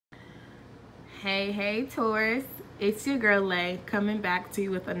Hey Taurus, it's your girl Lay coming back to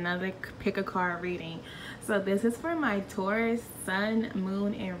you with another pick a card reading. So this is for my Taurus sun,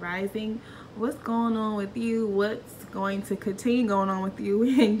 moon, and rising. What's going on with you? What's going to continue going on with you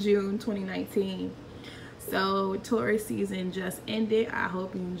in June 2019? So Taurus season just ended. I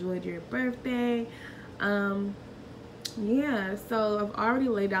hope you enjoyed your birthday. Yeah, so I've already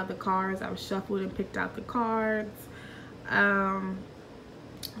laid out the cards. I've shuffled and picked out the cards.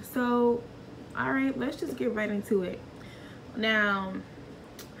 So all right, let's just get right into it. Now,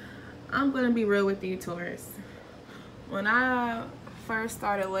 I'm gonna be real with you, Taurus. When I first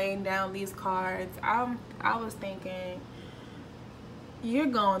started laying down these cards, I was thinking, you're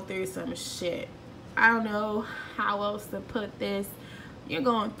going through some shit. I don't know how else to put this. You're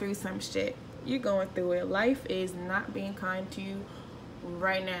going through some shit. You're going through it. Life is not being kind to you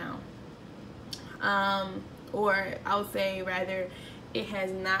right now. Or I would say rather, it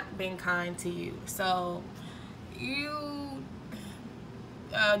has not been kind to you. So you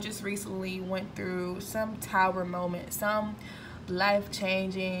just recently went through some tower moment, some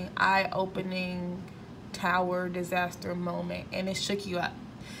life-changing, eye-opening tower disaster moment, and it shook you up.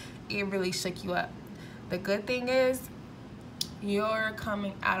 It really shook you up. The good thing is you're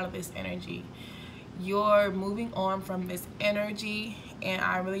coming out of this energy. You're moving on from this energy, and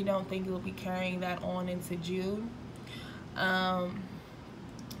I really don't think you'll be carrying that on into June.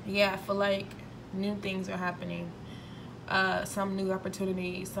 Yeah, I feel like new things are happening. Some new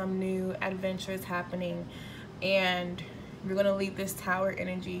opportunities, some new adventures happening, and you're gonna leave this tower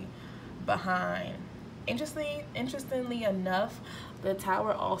energy behind. Interestingly enough, the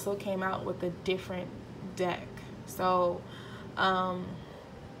tower also came out with a different deck. So I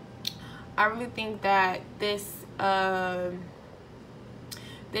really think that this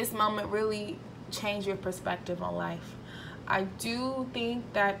moment really changed your perspective on life. I do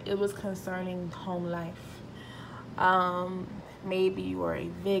think that it was concerning home life. Maybe you were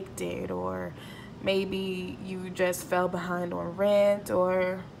evicted, or maybe you just fell behind on rent,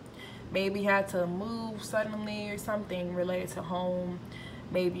 or maybe you had to move suddenly or something related to home,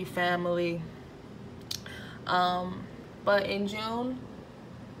 maybe family. But in June,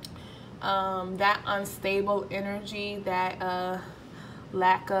 that unstable energy, that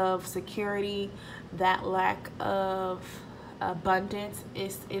lack of security, that lack of abundance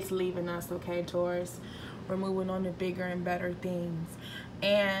is leaving us, okay, Taurus? We're moving on to bigger and better things.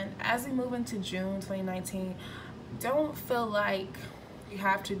 And as we move into June 2019, don't feel like you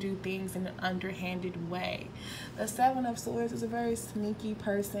have to do things in an underhanded way. The Seven of Swords is a very sneaky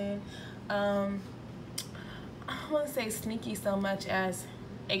person. I wouldn't say sneaky so much as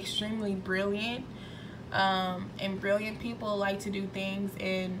extremely brilliant. And brilliant people like to do things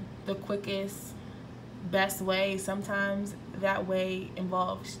in the quickest, best way. Sometimes that way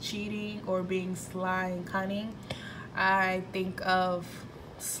involves cheating or being sly and cunning. I think of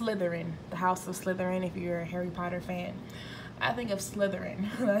Slytherin, the House of Slytherin, if you're a Harry Potter fan. I think of Slytherin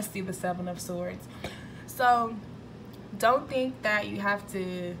when I see the Seven of Swords. So don't think that you have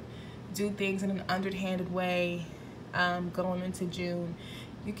to do things in an underhanded way going into June.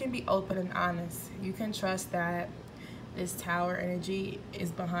 You can be open and honest. You can trust that this tower energy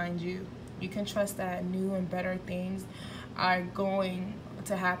is behind you. You can trust that new and better things are going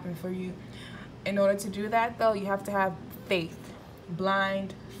to happen for you. In order to do that, though, you have to have faith,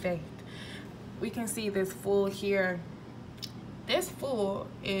 blind faith. We can see this fool here. This fool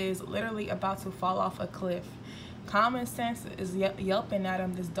is literally about to fall off a cliff. Common sense is yelping at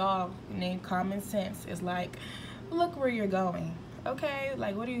him. This dog named Common Sense is like, look where you're going. Okay,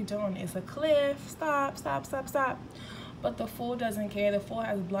 like, what are you doing? It's a cliff. Stop, stop, stop, stop. But the fool doesn't care. The fool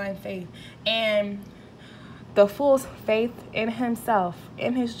has blind faith. And the fool's faith in himself,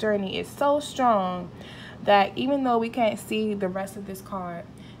 in his journey, is so strong that even though we can't see the rest of this card,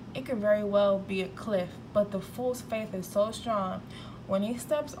 it could very well be a cliff. But the fool's faith is so strong. When he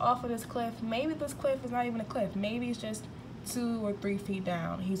steps off of this cliff, maybe this cliff is not even a cliff. Maybe it's just 2 or 3 feet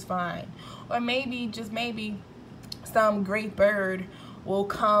down. He's fine. Or maybe, just maybe, some great bird will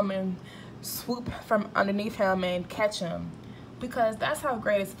come and swoop from underneath him and catch him, because that's how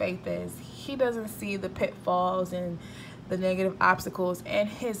great his faith is. He doesn't see the pitfalls and the negative obstacles, and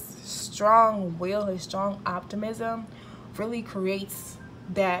his strong will, his strong optimism really creates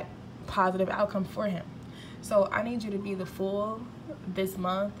that positive outcome for him. So I need you to be the fool this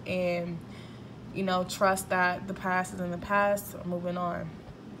month, and trust that the past is in the past. Moving on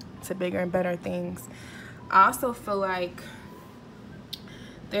to bigger and better things. I also feel like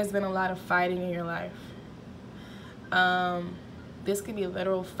there's been a lot of fighting in your life. This could be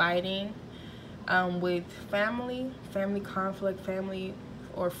literal fighting with family conflict, family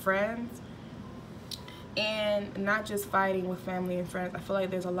or friends. And not just fighting with family and friends. I feel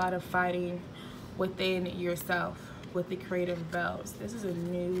like there's a lot of fighting within yourself with the creative bells. This is a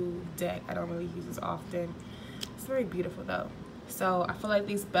new deck. I don't really use this often. It's very beautiful though. So I feel like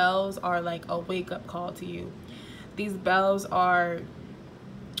these bells are like a wake-up call to you. These bells are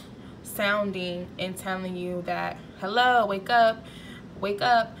sounding and telling you that, hello, wake up, wake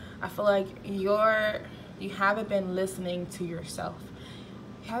up. I feel like you haven't been listening to yourself.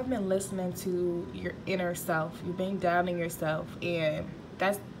 You haven't been listening to your inner self. You've been doubting yourself, and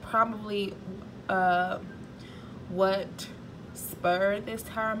that's probably what spurred this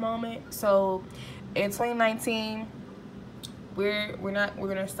Tower moment. So in 2019, we're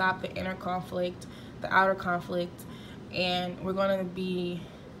gonna stop the inner conflict, the outer conflict, and we're gonna be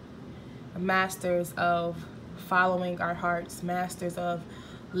masters of following our hearts, masters of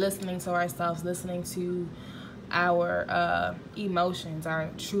listening to ourselves, listening to our emotions, our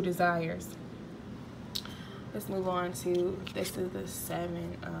true desires. Let's move on to, this is the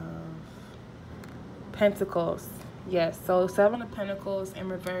Seven of Pentacles. Yes, so Seven of Pentacles in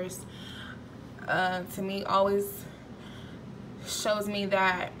reverse, to me, always shows me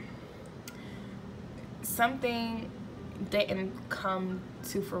that something didn't come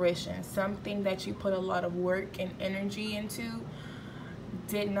to fruition. Something that you put a lot of work and energy into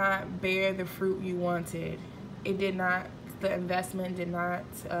did not bear the fruit you wanted. It did not, the investment did not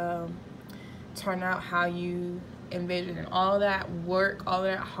turn out how you envisioned. And all that work, all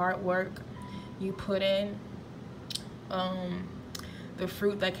that hard work you put in, the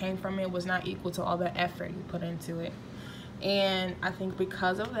fruit that came from it was not equal to all the effort you put into it. And I think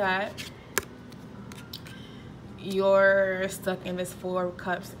because of that, you're stuck in this Four of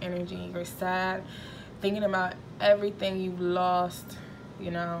Cups energy. You're sad, thinking about everything you've lost, you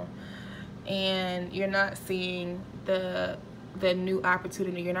know, and you're not seeing the new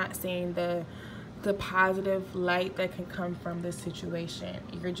opportunity. You're not seeing the positive light that can come from this situation.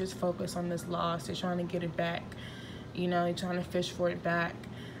 You're just focused on this loss. You're trying to get it back, you know, you're trying to fish for it back.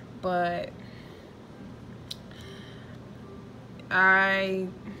 But I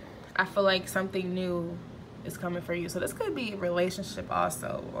feel like something new is coming for you. So this could be a relationship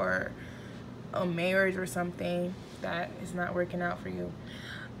also, or a marriage or something that is not working out for you.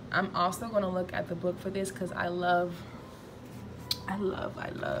 I'm also going to look at the book for this because I love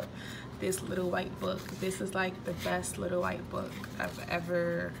this little white book. This is like the best little white book I've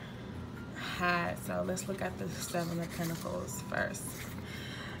ever had. So let's look at the Seven of Pentacles first.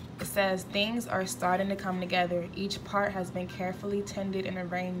 It says, things are starting to come together. Each part has been carefully tended and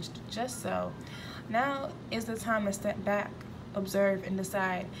arranged just so. Now is the time to step back, observe, and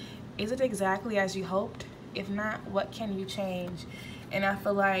decide. Is it exactly as you hoped? If not, what can you change? And I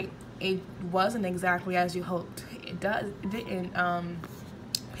feel like it wasn't exactly as you hoped. It didn't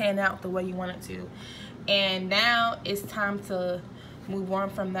pan out the way you wanted to. And now it's time to move on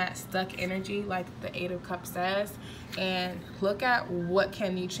from that stuck energy, like the Eight of Cups says, and look at what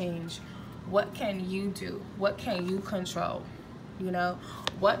can you change. What can you do? What can you control? You know,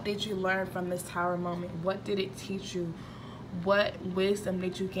 what did you learn from this Tower moment? What did it teach you? What wisdom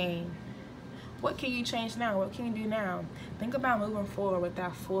did you gain? What can you change now? What can you do now? Think about moving forward with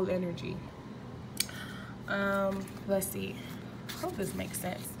that full energy. Let's see. Hope this makes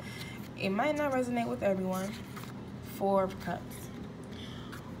sense. It might not resonate with everyone. Four of Cups.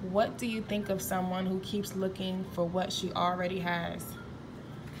 What do you think of someone who keeps looking for what she already has?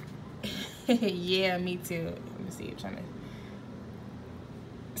 Yeah, me too. Let me see. I'm trying to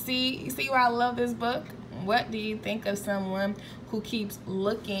see why I love this book. What do you think of someone who keeps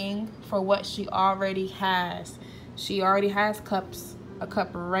looking for what she already has? She already has cups, a cup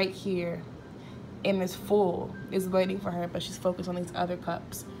right here, and it's full, is waiting for her, but she's focused on these other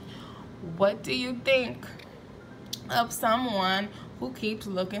cups. What do you think of someone who keeps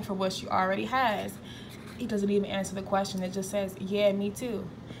looking for what she already has? He doesn't even answer the question. It just says, yeah, me too.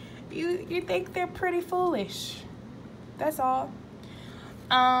 You think they're pretty foolish. That's all.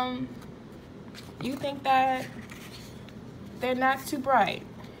 You think that they're not too bright.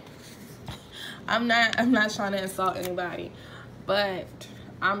 I'm not trying to insult anybody, but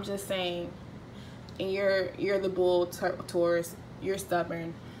I'm just saying, and you're the bull, Taurus, you're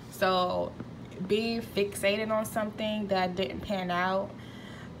stubborn. So being fixated on something that didn't pan out,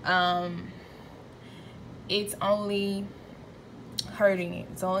 it's only hurting you.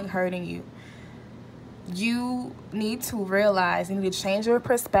 It's only hurting you. You need to realize, you need to change your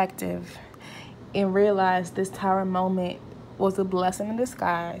perspective and realize this Tower moment was a blessing in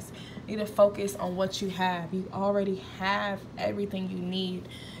disguise. You need to focus on what you have. You already have everything you need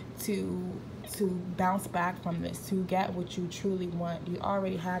to bounce back from this, to get what you truly want. You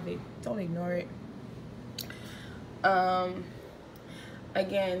already have it. Don't ignore it. Again,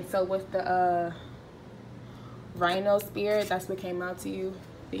 so with the rhino spirit, that's what came out to you.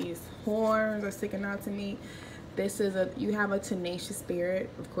 These horns are sticking out to me. This is you have a tenacious spirit.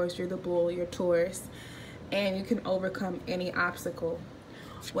 Of course, you're the bull, you're Taurus, and you can overcome any obstacle.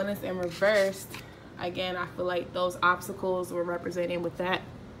 When it's in reverse, again, I feel like those obstacles were represented with the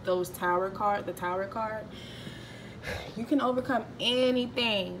tower card. You can overcome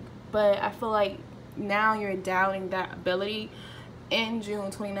anything, but I feel like now you're doubting that ability. In June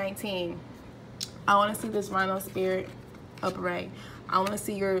 2019, I want to see this rhino spirit upright. I want to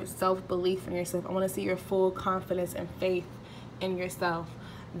see your self-belief in yourself. I want to see your full confidence and faith in yourself,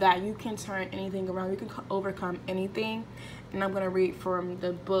 that you can turn anything around. You can overcome anything. And I'm going to read from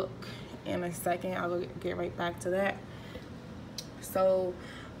the book in a second. I'll get right back to that. So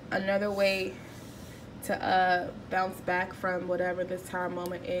another way to bounce back from whatever this tower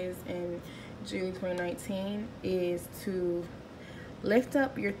moment is in June 2019 is to lift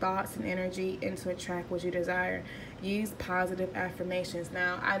up your thoughts and energy and to attract what you desire. Use positive affirmations.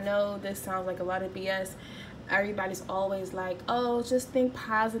 Now, I know this sounds like a lot of BS. Everybody's always like, oh, just think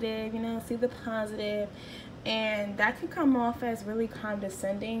positive, you know, see the positive. And that can come off as really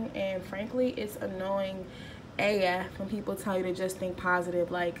condescending. And frankly, it's annoying AF when people tell you to just think positive.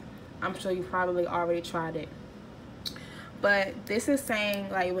 Like, I'm sure you probably already tried it. But this is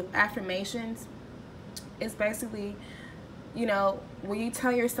saying, like, with affirmations, it's basically, you know, when you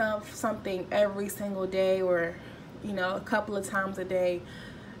tell yourself something every single day, or, you know, a couple of times a day,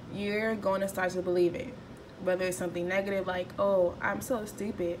 you're going to start to believe it. Whether it's something negative like, oh, I'm so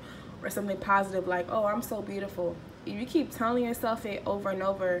stupid, or something positive like, oh, I'm so beautiful. If you keep telling yourself it over and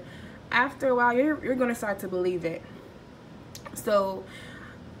over, after a while, you're going to start to believe it. So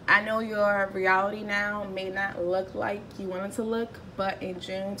I know your reality now may not look like you want it to look, but in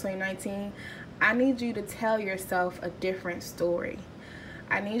June 2019, I need you to tell yourself a different story.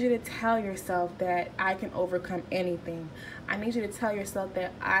 I need you to tell yourself that I can overcome anything. I need you to tell yourself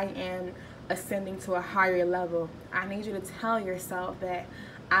that I am ascending to a higher level. I need you to tell yourself that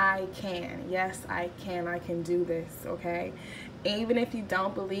I can. Yes, I can do this, okay? Even if you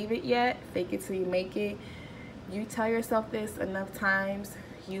don't believe it yet, fake it till you make it. You tell yourself this enough times,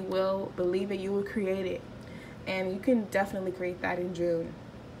 you will believe it, you will create it. And you can definitely create that in June.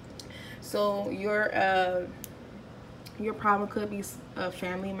 So your problem could be a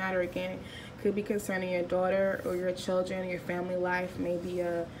family matter again. Could be concerning your daughter or your children, your family life, maybe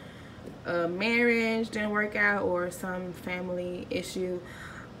a marriage didn't work out or some family issue.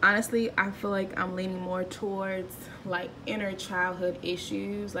 Honestly, I feel like I'm leaning more towards like inner childhood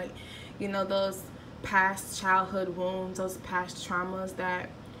issues, like, you know, those past childhood wounds, those past traumas that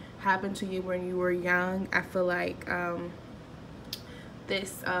happened to you when you were young. I feel like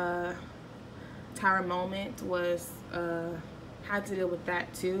this tower moment was had to deal with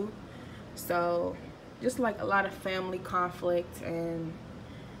that too. So just like a lot of family conflict, and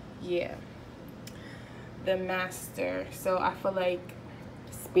yeah, the master. So I feel like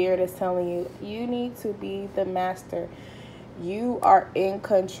Spirit is telling you, you need to be the master. You are in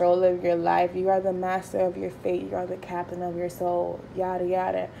control of your life. You are the master of your fate. You are the captain of your soul, yada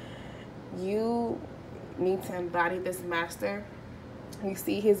yada. You need to embody this master. You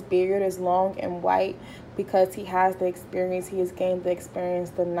see his beard is long and white because he has the experience. He has gained the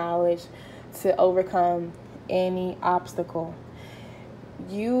experience, the knowledge to overcome any obstacle.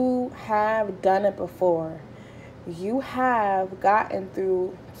 You have done it before. You have gotten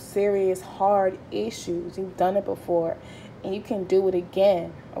through serious, hard issues. You've done it before, and you can do it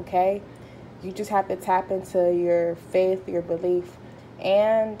again, okay? You just have to tap into your faith, your belief,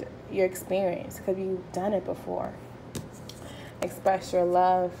 and your experience, because you've done it before. Express your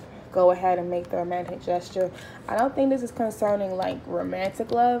love. Go ahead and make the romantic gesture. I don't think this is concerning like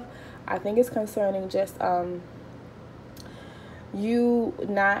romantic love. I think it's concerning just you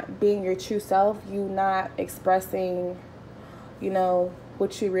not being your true self, you not expressing, you know,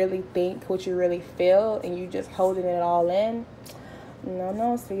 what you really think, what you really feel, and you just holding it all in.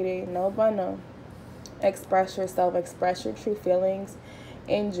 No, sweetie, no bueno. Express yourself, express your true feelings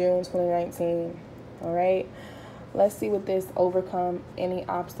in June 2019, all right? Let's see what this overcome any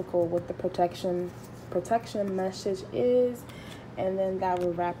obstacle with the protection message is, and then that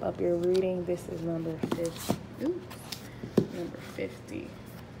will wrap up your reading. This is number 50. Ooh. Number 50.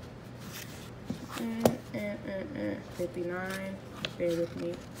 59. Bear with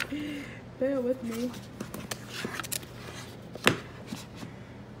me. Bear with me.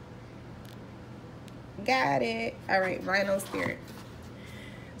 Got it. All right, Rhino Spirit.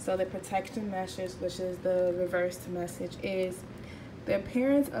 So the protection message, which is the reversed message, is The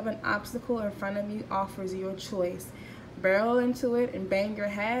appearance of an obstacle in front of you offers you a choice. Barrel into it and bang your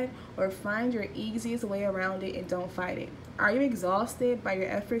head, or find your easiest way around it and don't fight it. Are you exhausted by your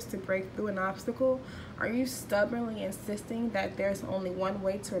efforts to break through an obstacle? Are you stubbornly insisting that there's only one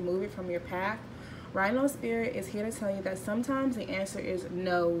way to remove it from your path? Rhino Spirit is here to tell you that sometimes the answer is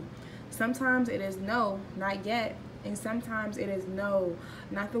no. Sometimes it is no, not yet. And sometimes it is no,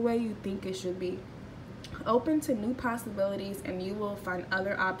 not the way you think it should be. Open to new possibilities and you will find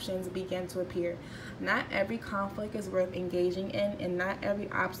other options begin to appear. Not every conflict is worth engaging in, and not every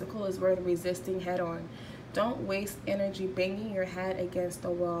obstacle is worth resisting head on. Don't waste energy banging your head against the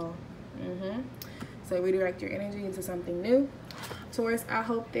wall. So redirect your energy into something new. Taurus, I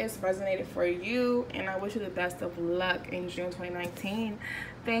hope this resonated for you, and I wish you the best of luck in June 2019.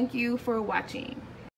 Thank you for watching.